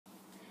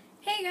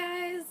Hey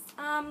guys,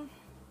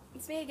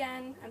 it's me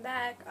again. I'm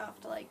back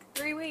after like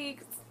 3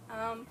 weeks.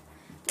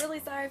 Really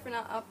sorry for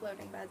not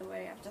uploading, by the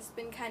way. I've just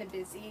been kind of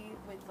busy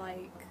with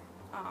like,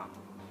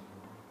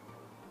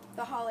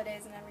 the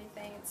holidays and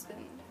everything. It's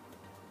been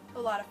a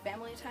lot of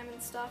family time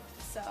and stuff,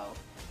 so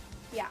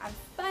yeah, I'm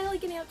finally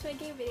getting up to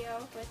making a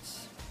video,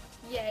 which,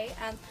 yay,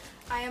 and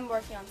I am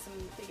working on some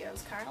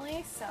videos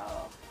currently, so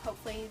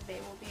hopefully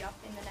they will be up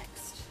in the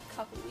next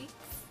couple weeks.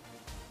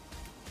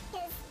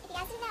 Because if you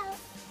guys didn't know,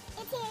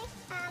 it's here.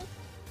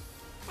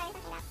 Sorry,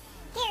 talking about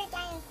here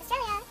down in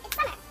Australia. It's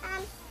summer.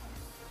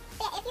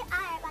 But if you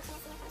are watching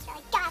this video from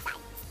Australia, go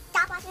outside.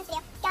 Stop watching this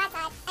video. Go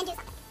outside and do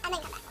something, and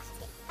then come back and watch this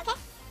video. Okay?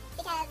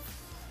 Because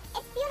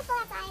it's beautiful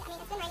outside. I mean,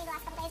 it's been raining the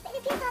last couple days, but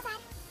it's beautiful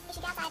outside. You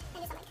should go outside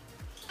and do something.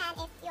 And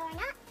if you're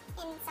not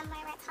in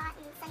somewhere where it's hot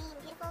and sunny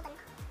and beautiful, then,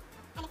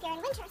 and if you're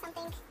in winter or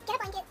something, get a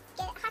blanket,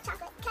 get hot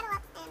chocolate, cuddle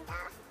up, and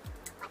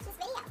watch this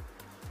video.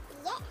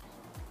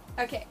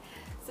 Yeah. Okay.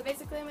 So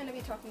basically I'm going to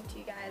be talking to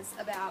you guys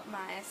about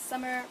my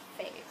summer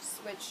faves,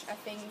 which are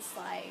things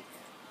like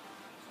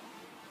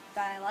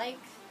that I like.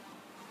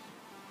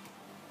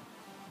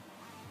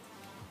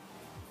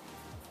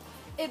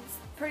 It's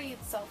pretty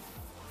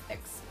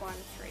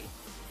self-explanatory.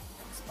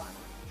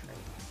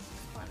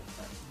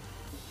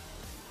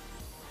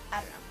 I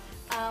don't know.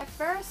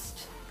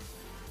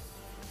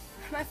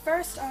 My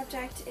first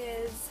object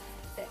is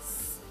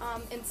this.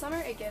 In summer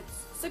it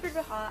gets super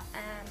hot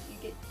and you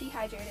get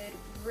dehydrated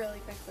really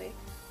quickly.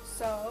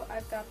 So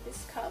I've got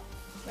this cup,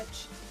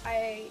 which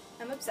I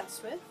am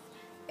obsessed with.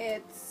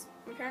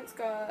 My parents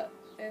got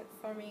it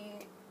for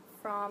me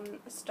from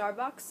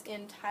Starbucks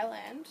in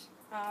Thailand.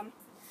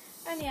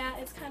 And yeah,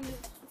 it's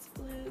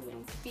blue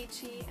and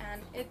beachy,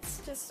 and it's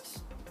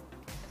just,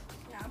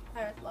 yeah,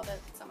 I love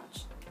it so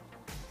much.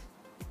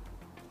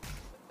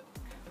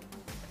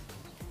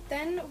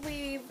 Then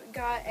we've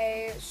got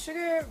a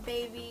Sugar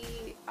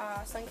Baby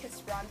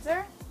Sun-Kissed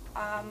Bronzer.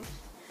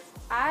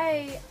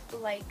 I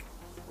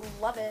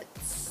love it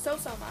so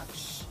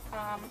much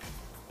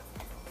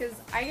because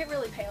I get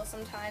really pale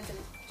sometimes and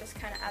it just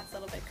kind of adds a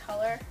little bit of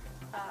color.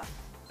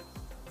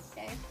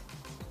 Okay.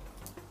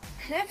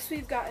 Next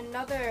we've got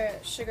another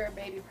Sugar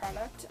Baby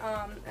product,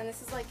 and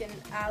this is like an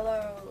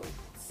aloe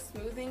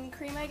smoothing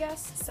cream, I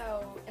guess.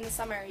 So in the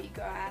summer you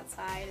go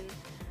outside and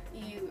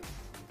you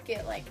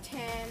get like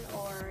tan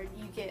or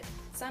you get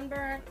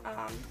sunburn,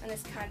 and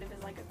this kind of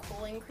is like a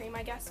cooling cream,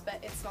 I guess,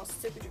 but it smells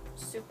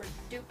super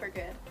duper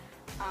good.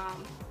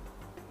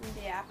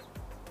 Yeah,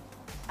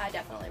 I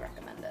definitely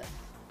recommend it.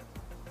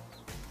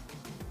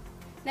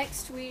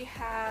 Next we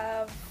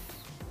have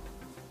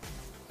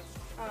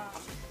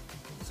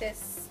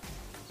this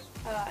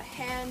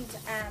hand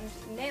and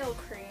nail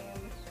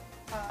cream.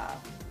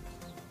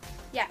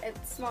 Yeah, it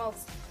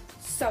smells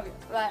so good.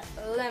 Let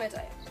me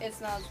tell you, it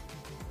smells,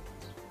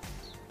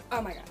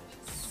 oh my god,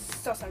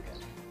 so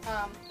good.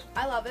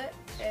 I love it,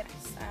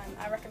 and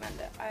I recommend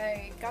it.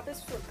 I got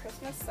this for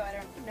Christmas, so I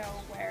don't know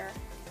where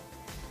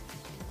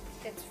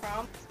it's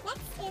from.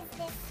 Next is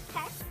this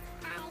purse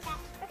I got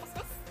for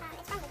Christmas.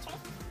 It's from Witchery.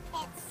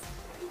 It's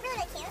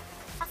really cute.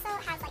 Also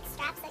has like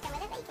straps that go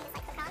with it that you can just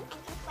like hook on and you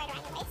can wear it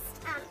around your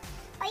waist.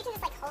 Or you can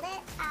just like hold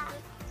it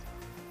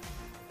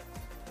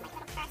like a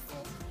little purse,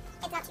 and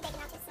it's not too big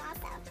and not too small,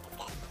 so it's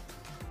good.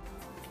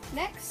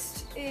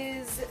 Next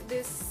is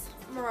this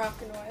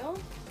Moroccan oil,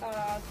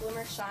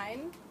 Glimmer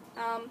Shine.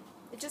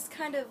 It just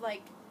kind of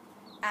like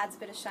adds a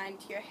bit of shine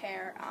to your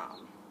hair.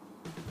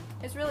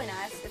 It's really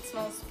nice. It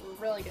smells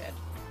really good,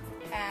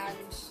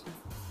 and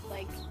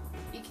like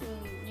you can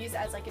use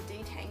it as like a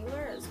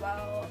detangler as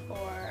well,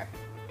 or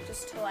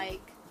just to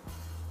like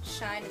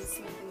shine and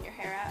smoothen your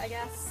hair out, I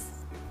guess.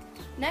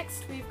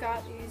 Next we've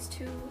got these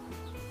two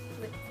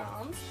lip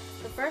balms.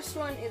 The first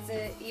one is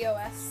an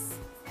EOS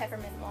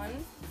peppermint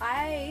one.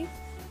 I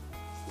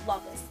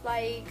love this.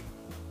 Like,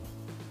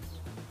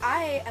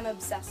 I am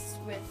obsessed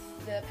with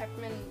the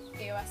peppermint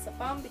EOS lip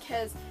balm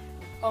because,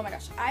 oh my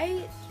gosh,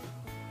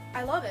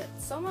 I love it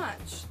so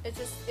much.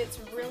 It's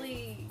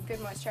really good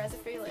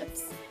moisturizer for your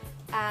lips,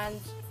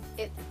 and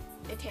it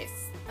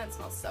tastes and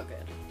smells so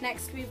good.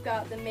 Next we've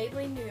got the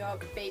Maybelline New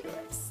York Baby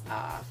Lips.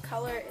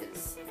 Color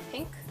is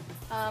pink.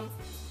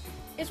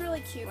 It's really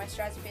cute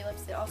moisturizer for your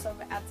lips. It also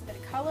adds a bit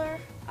of color.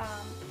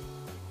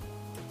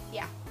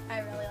 Yeah, I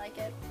really like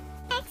it.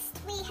 Next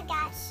we have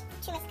got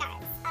two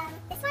mascaras.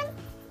 This one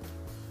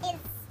is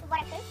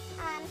waterproof.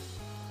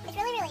 It's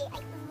really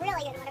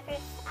good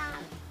waterproof.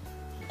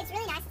 It's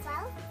really nice as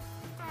well.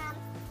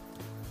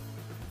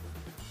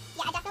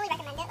 Yeah, I definitely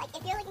recommend it. Like,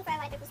 if you're looking for a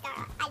waterproof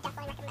mascara, I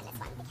definitely recommend this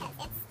one because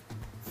it's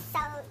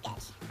so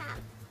good.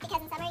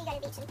 Because in summer you go to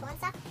the beach and pool and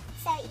stuff,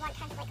 so you want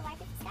kind of like a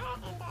waterproof mascara,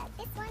 and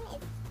this one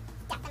is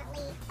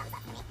definitely thumbs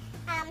up for me.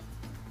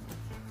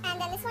 And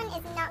then this one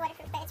is not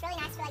waterproof, but it's really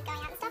nice for like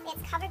going out and stuff.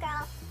 It's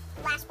CoverGirl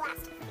Lash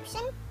Blast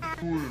Lotion.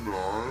 Really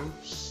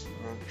nice.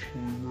 I'm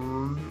actually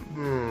wearing it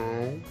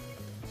now.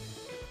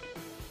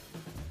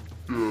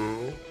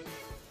 Yeah.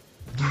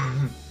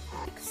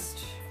 Next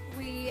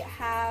we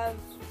have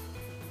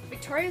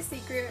Victoria's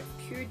Secret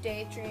Pure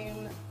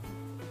Daydream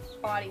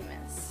body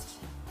mist.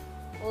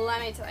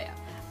 Let me tell you,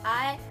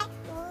 I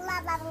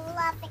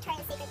love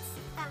Victoria's Secret's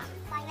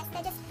body mist.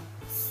 They're just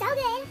so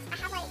good. I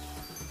have like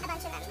a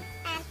bunch of them,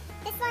 and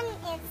this one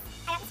is,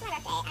 I got this for my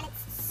birthday, and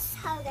it's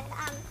so good.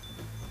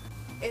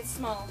 it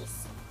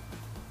smells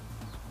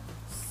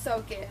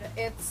so good.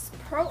 It's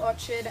Pearl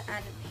Orchid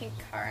and Pink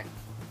Currant.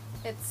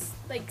 It's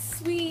like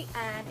sweet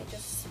and it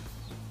just,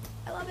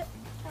 I love it.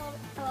 I love it.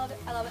 I love it.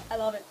 I love it. I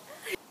love it.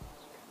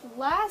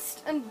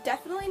 Last and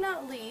definitely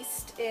not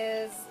least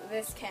is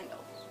this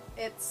candle.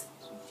 It's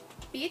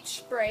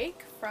Beach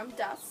Break from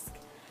Dusk.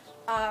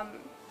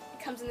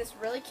 It comes in this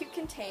really cute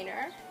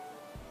container.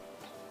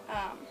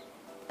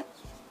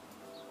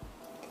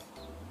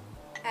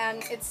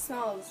 And it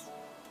smells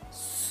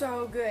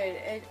so good.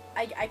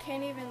 I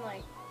can't even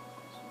like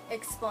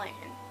explain.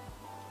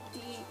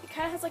 It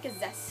kind of has like a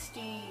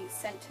zesty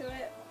scent to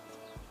it.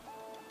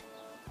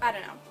 I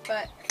don't know,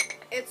 but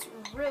it's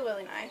really,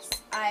 really nice.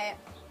 I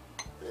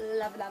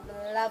love, love,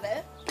 love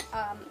it.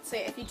 So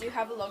yeah, if you do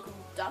have a local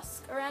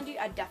Dusk around you,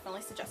 I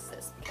definitely suggest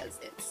this because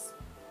it's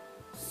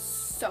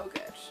so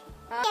good.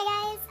 Okay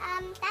guys,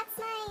 that's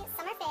my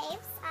summer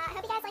faves. I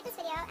hope you guys like this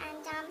video,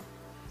 and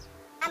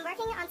I'm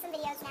working on some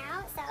videos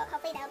now, so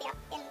hopefully they'll be up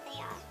in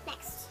the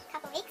next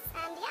couple weeks.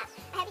 And yeah,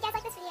 I hope you guys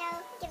like this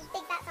video. Give a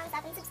big fat thumbs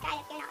up and subscribe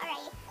if you're not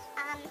already.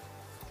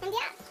 And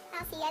yeah,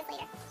 I'll see you guys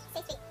later.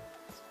 Stay sweet.